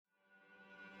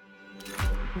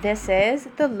This is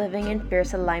the Living in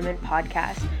Fierce Alignment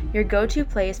podcast, your go-to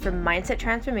place for mindset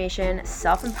transformation,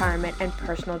 self-empowerment, and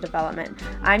personal development.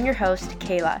 I'm your host,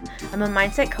 Kayla. I'm a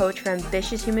mindset coach for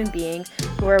ambitious human beings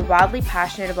who are wildly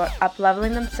passionate about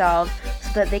up-leveling themselves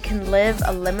so that they can live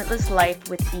a limitless life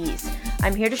with ease.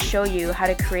 I'm here to show you how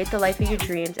to create the life of your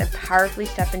dreams and powerfully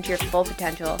step into your full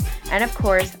potential, and of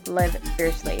course, live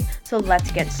fiercely. So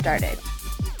let's get started.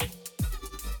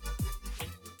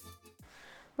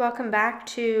 Welcome back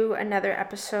to another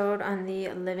episode on the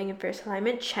Living in Fierce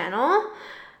Alignment channel.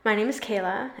 My name is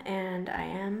Kayla and I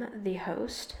am the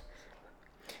host.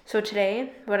 So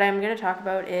today, what I'm going to talk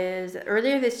about is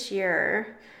earlier this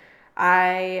year,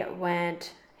 I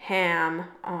went ham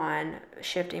on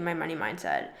shifting my money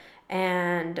mindset.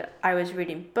 And I was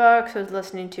reading books, I was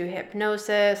listening to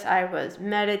hypnosis, I was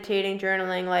meditating,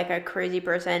 journaling like a crazy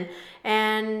person,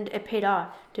 and it paid off,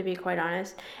 to be quite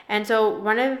honest. And so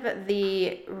one of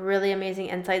the really amazing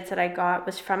insights that I got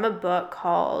was from a book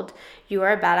called You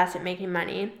Are a Badass at Making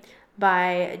Money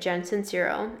by Jen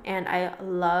Sincero, and I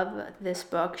love this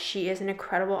book. She is an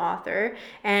incredible author,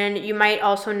 and you might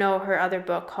also know her other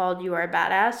book called You Are a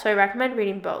Badass, so I recommend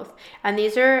reading both. And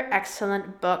these are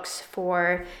excellent books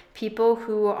for people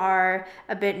who are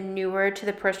a bit newer to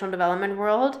the personal development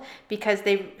world, because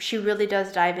she really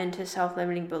does dive into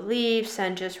self-limiting beliefs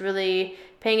and just really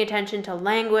paying attention to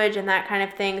language and that kind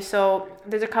of thing. So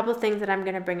there's a couple of things that I'm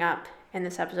going to bring up in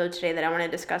this episode today that I want to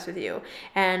discuss with you.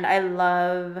 And I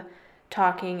love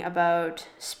talking about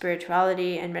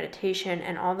spirituality and meditation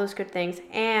and all those good things.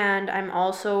 And I'm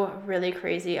also really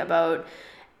crazy about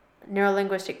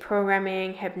neurolinguistic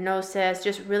programming, hypnosis,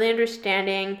 just really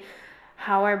understanding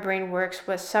how our brain works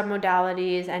with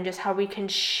submodalities and just how we can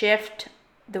shift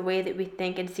the way that we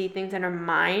think and see things in our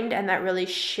mind, and that really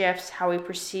shifts how we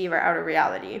perceive our outer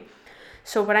reality.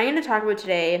 So what I'm going to talk about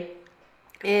today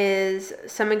is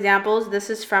some examples. This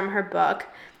is from her book,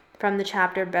 from the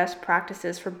chapter Best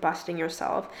Practices for Busting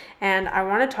Yourself. And I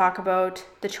want to talk about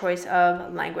the choice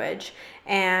of language.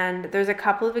 And there's a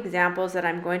couple of examples that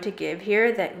I'm going to give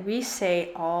here that we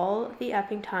say all the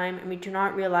effing time, and we do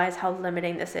not realize how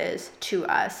limiting this is to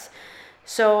us.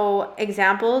 So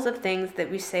examples of things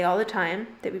that we say all the time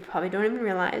that we probably don't even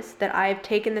realize, that I've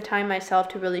taken the time myself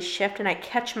to really shift, and I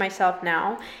catch myself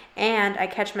now, and I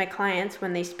catch my clients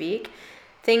when they speak.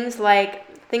 Things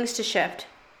like things to shift.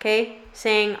 Okay,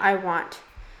 saying I want,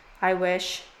 I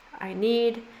wish, I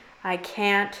need, I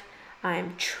can't,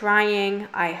 I'm trying,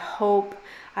 I hope,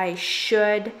 I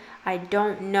should, I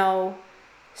don't know.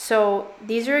 So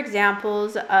these are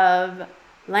examples of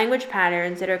language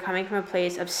patterns that are coming from a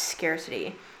place of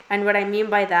scarcity. And what I mean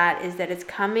by that is that it's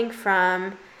coming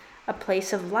from a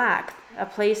place of lack, a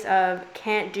place of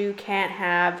can't do, can't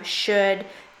have, should,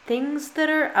 things that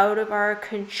are out of our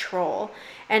control.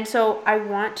 And so I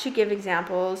want to give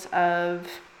examples of,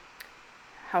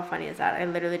 how funny is that? I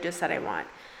literally just said I want.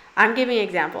 I'm giving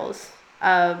examples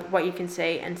of what you can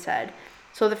say and said.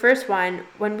 So the first one,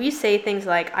 when we say things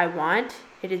like I want,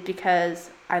 it is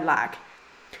because I lack.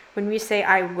 When we say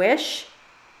I wish,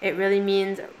 it really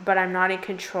means, but I'm not in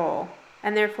control.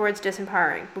 And therefore it's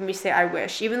disempowering when we say I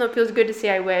wish. Even though it feels good to say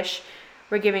I wish,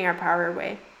 we're giving our power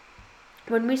away.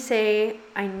 When we say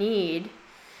I need,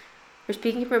 we're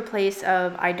speaking from a place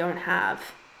of I don't have,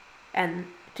 and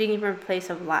speaking from a place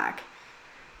of lack.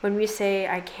 When we say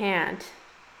I can't,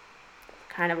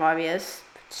 kind of obvious,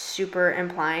 super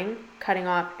implying, cutting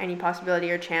off any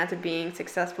possibility or chance of being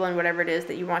successful in whatever it is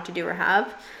that you want to do or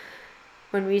have.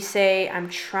 When we say I'm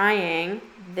trying,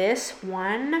 this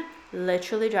one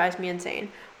literally drives me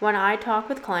insane. When I talk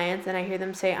with clients and I hear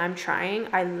them say I'm trying,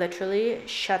 I literally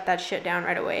shut that shit down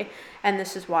right away. And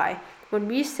this is why. When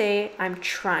we say I'm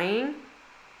trying,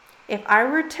 if I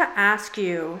were to ask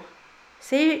you,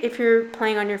 say if you're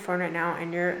playing on your phone right now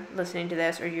and you're listening to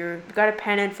this, or you've got a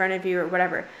pen in front of you or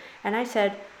whatever, and I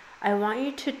said, I want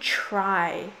you to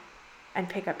try and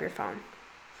pick up your phone.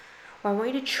 Or I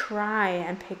want you to try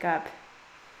and pick up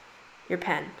your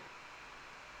pen.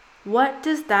 What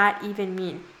does that even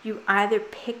mean? You either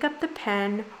pick up the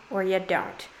pen or you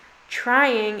don't.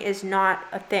 Trying is not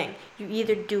a thing. You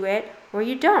either do it or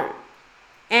you don't.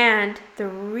 And the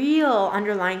real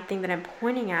underlying thing that I'm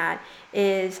pointing at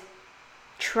is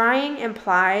trying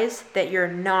implies that you're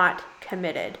not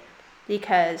committed,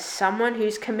 because someone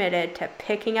who's committed to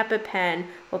picking up a pen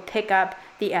will pick up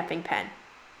the effing pen.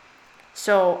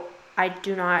 So I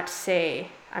do not say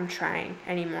I'm trying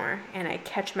anymore, and I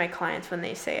catch my clients when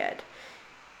they say it,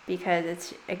 because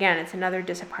it's another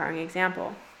disempowering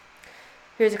example.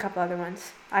 Here's a couple other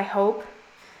ones. I hope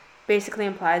basically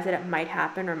implies that it might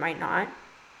happen or might not,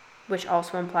 which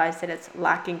also implies that it's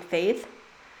lacking faith.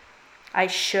 I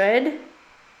should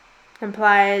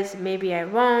implies maybe I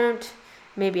won't,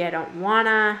 maybe I don't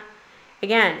wanna.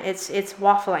 Again, it's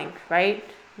waffling, right?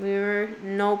 We're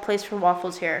no place for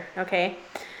waffles here, okay?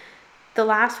 The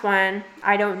last one,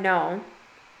 I don't know,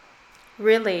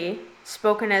 really,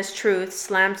 spoken as truth,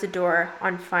 slams the door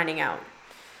on finding out.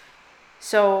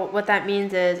 So what that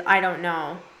means is I don't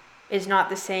know is not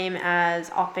the same as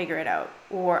I'll figure it out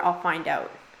or I'll find out,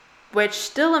 which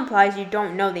still implies you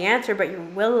don't know the answer, but you're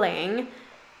willing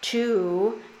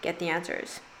to get the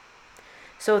answers.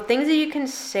 So things that you can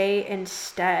say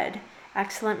instead,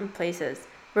 excellent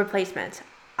replacements.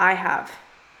 I have,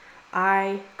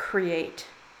 I create,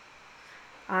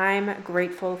 I'm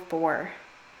grateful for,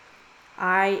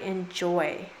 I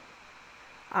enjoy,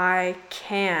 I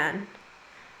can,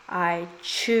 I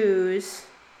choose,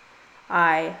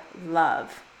 I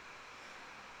love.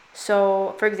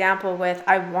 So, for example, with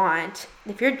I want,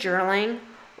 if you're journaling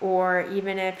or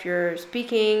even if you're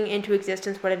speaking into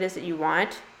existence what it is that you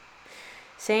want,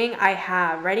 saying I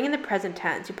have, writing in the present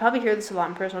tense, you probably hear this a lot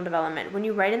in personal development. When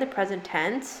you write in the present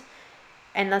tense,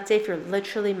 and let's say if you're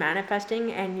literally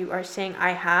manifesting and you are saying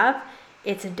I have,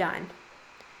 it's done.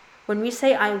 When we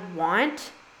say I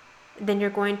want, then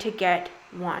you're going to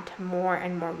want more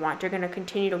and more want. You're going to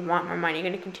continue to want more money. You're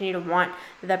going to continue to want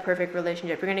the perfect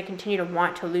relationship. You're going to continue to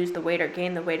want to lose the weight or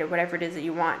gain the weight or whatever it is that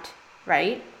you want,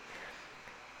 right?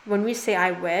 When we say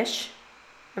I wish,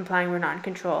 implying we're not in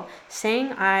control.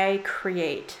 Saying I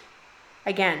create,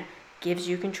 again, gives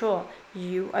you control.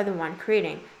 You are the one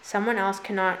creating. Someone else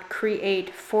cannot create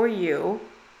for you.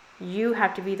 You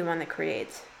have to be the one that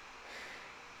creates.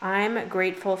 I'm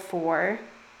grateful for,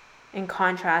 in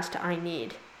contrast to I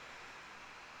need.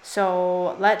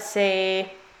 So let's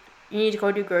say you need to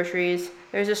go do groceries.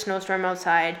 There's a snowstorm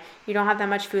outside. You don't have that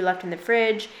much food left in the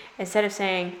fridge. Instead of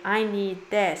saying, I need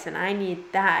this and I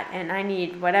need that and I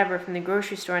need whatever from the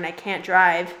grocery store and I can't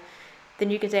drive, then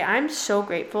you can say, I'm so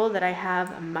grateful that I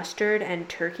have mustard and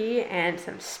turkey and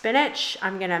some spinach.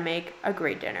 I'm going to make a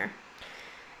great dinner.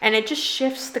 And it just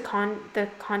shifts the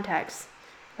context,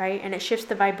 right? And it shifts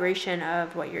the vibration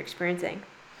of what you're experiencing.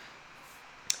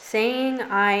 Saying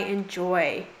I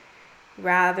enjoy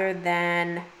rather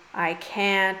than I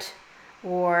can't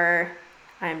or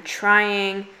I'm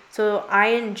trying. So I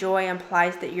enjoy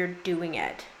implies that you're doing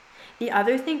it. The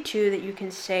other thing too that you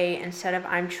can say instead of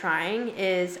I'm trying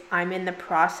is I'm in the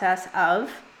process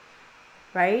of,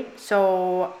 right?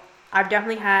 So I've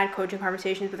definitely had coaching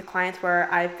conversations with clients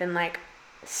where I've been like,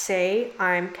 say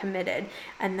I'm committed,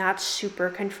 and that's super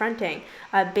confronting.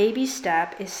 A baby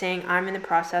step is saying I'm in the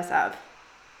process of.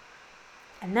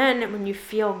 And then when you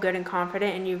feel good and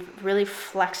confident and you've really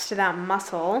flexed that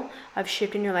muscle of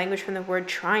shifting your language from the word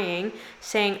trying,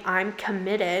 saying I'm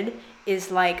committed is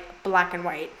like black and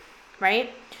white, right?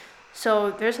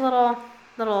 So there's a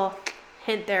little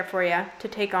hint there for you to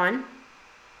take on.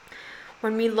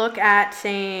 When we look at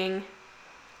saying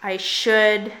I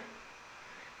should,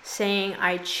 saying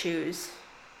I choose.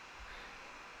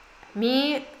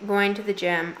 Me going to the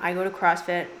gym, I go to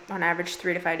CrossFit on average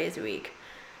 3 to 5 days a week.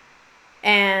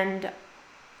 And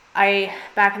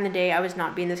back in the day, I was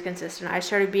not being this consistent. I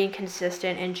started being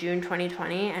consistent in June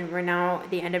 2020, and we're now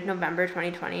the end of November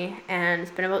 2020, and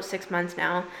it's been about 6 months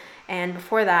now. And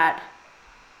before that,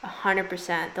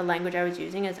 100% the language I was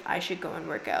using is I should go and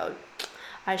work out.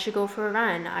 I should go for a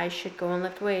run. I should go and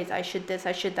lift weights. I should this,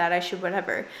 I should that, I should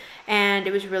whatever. And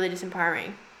it was really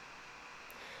disempowering.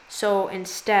 So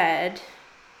instead,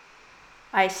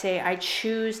 I say I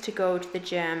choose to go to the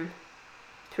gym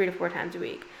 3 to 4 times a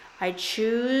week. I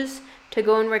choose to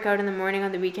go and work out in the morning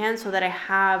on the weekend so that I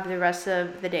have the rest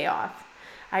of the day off.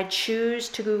 I choose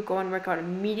to go and work out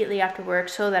immediately after work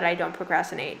so that I don't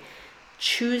procrastinate.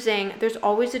 Choosing, there's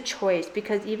always a choice,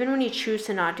 because even when you choose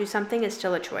to not do something, it's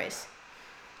still a choice.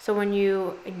 So when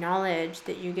you acknowledge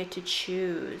that you get to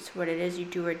choose what it is you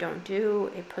do or don't do,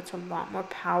 it puts a lot more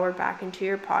power back into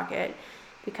your pocket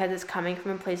because it's coming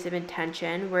from a place of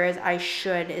intention, whereas I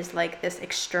should is like this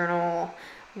external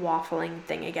waffling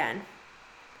thing again.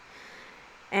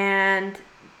 And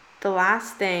the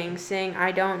last thing, saying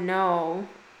I don't know,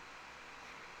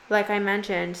 like I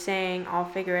mentioned, saying I'll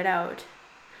figure it out.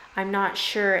 I'm not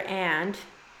sure and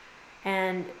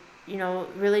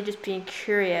really just being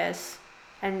curious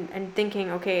and thinking,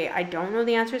 okay, I don't know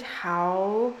the answers.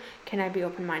 How can I be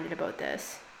open-minded about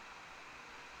this?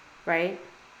 Right?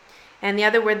 And the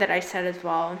other word that I said as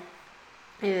well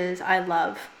is I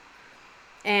love.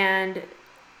 And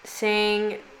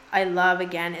saying I love,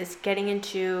 again, is getting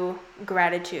into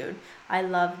gratitude. I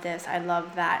love this, I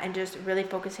love that, and just really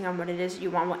focusing on what it is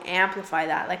you want will amplify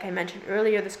that. Like I mentioned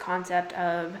earlier, this concept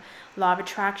of law of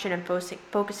attraction and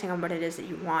focusing on what it is that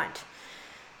you want.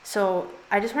 So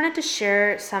I just wanted to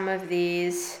share some of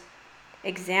these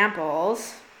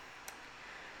examples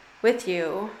with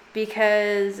you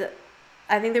because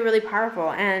I think they're really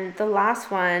powerful. And the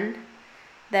last one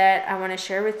that I want to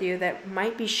share with you that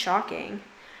might be shocking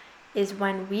is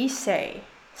when we say,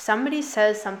 somebody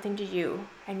says something to you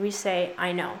and we say,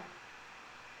 I know.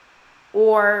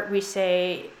 Or we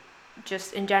say,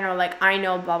 just in general, like, I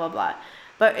know, blah, blah, blah.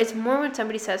 But it's more when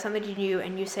somebody says something to you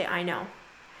and you say, I know.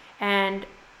 And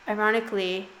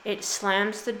ironically, it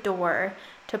slams the door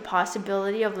to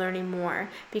possibility of learning more,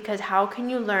 because how can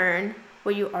you learn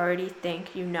what you already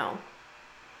think you know?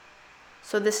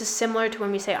 So this is similar to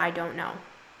when we say, I don't know.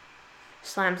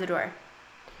 Slams the door.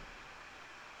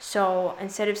 So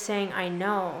instead of saying, I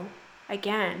know,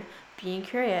 again, being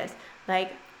curious,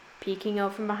 like peeking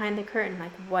out from behind the curtain,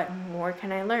 like, what more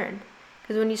can I learn?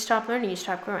 Because when you stop learning, you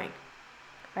stop growing,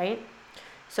 right?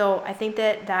 So I think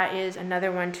that is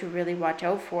another one to really watch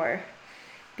out for,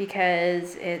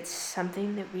 because it's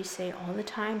something that we say all the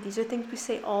time. These are things we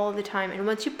say all the time. And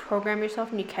once you program yourself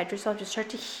and you catch yourself, you start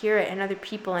to hear it in other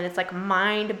people. And it's like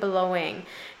mind-blowing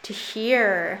to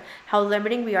hear how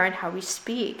limiting we are in how we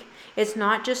speak. It's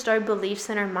not just our beliefs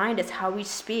in our mind, it's how we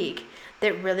speak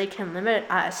that really can limit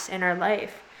us in our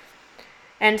life.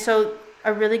 And so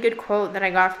a really good quote that I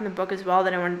got from the book as well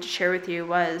that I wanted to share with you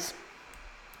was,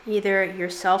 either your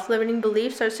self-limiting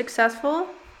beliefs are successful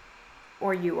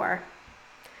or you are.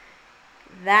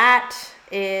 That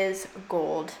is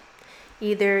gold.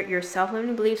 Either your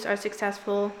self-limiting beliefs are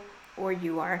successful or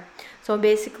you are. So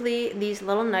basically, these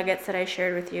little nuggets that I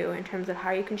shared with you in terms of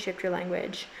how you can shift your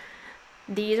language,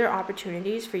 these are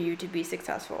opportunities for you to be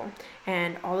successful.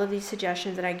 And all of these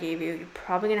suggestions that I gave you, you're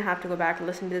probably going to have to go back and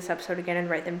listen to this episode again and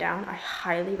write them down. I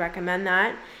highly recommend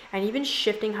that. And even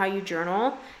shifting how you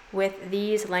journal with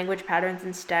these language patterns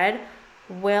instead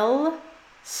will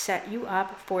set you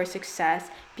up for success,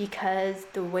 because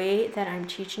the way that I'm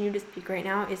teaching you to speak right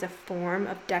now is a form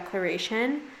of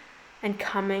declaration and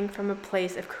coming from a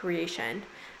place of creation.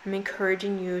 I'm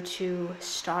encouraging you to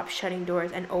stop shutting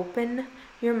doors and open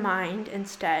your mind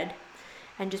instead,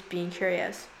 and just being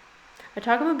curious. I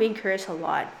talk about being curious a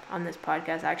lot on this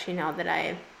podcast, actually, now that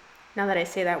I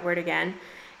say that word again.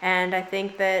 And I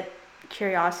think that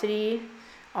curiosity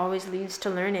always leads to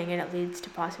learning, and it leads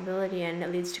to possibility, and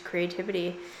it leads to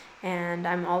creativity. And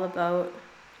I'm all about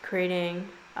creating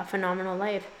a phenomenal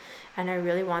life, and I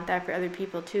really want that for other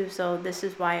people too. So this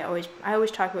is why I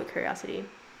always talk about curiosity.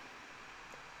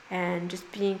 And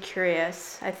just being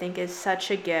curious, I think, is such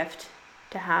a gift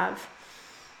to have.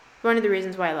 One of the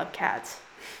reasons why I love cats,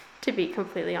 to be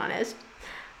completely honest.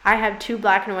 I have 2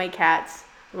 black and white cats,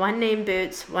 one named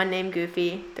Boots, one named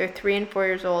Goofy. They're 3 and 4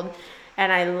 years old,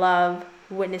 and I love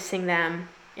witnessing them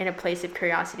in a place of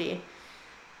curiosity.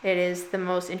 It is the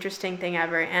most interesting thing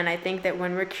ever, and I think that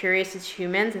when we're curious as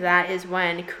humans, that is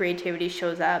when creativity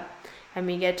shows up, and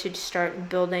we get to start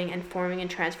building and forming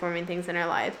and transforming things in our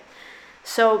life.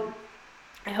 So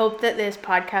I hope that this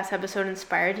podcast episode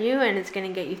inspired you, and it's going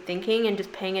to get you thinking and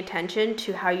just paying attention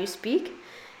to how you speak.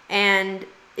 And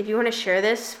if you want to share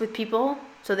this with people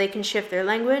so they can shift their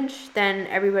language, then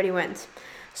everybody wins.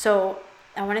 So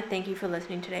I want to thank you for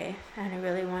listening today, and I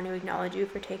really want to acknowledge you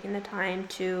for taking the time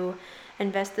to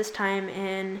invest this time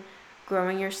in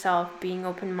growing yourself, being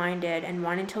open-minded, and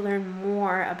wanting to learn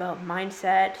more about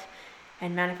mindset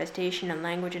and manifestation and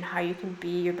language and how you can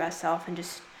be your best self, and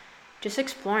just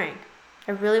exploring.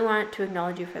 I really want to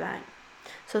acknowledge you for that.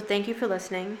 So thank you for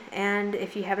listening, and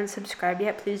if you haven't subscribed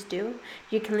yet, please do.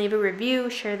 You can leave a review,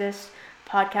 share this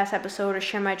podcast episode, or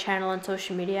share my channel on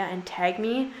social media and tag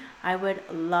me. I would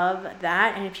love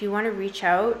that. And if you want to reach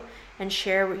out and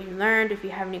share what you learned, if you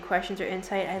have any questions or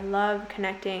insight, I love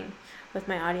connecting with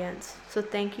my audience. So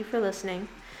thank you for listening,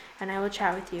 and I will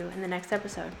chat with you in the next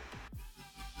episode.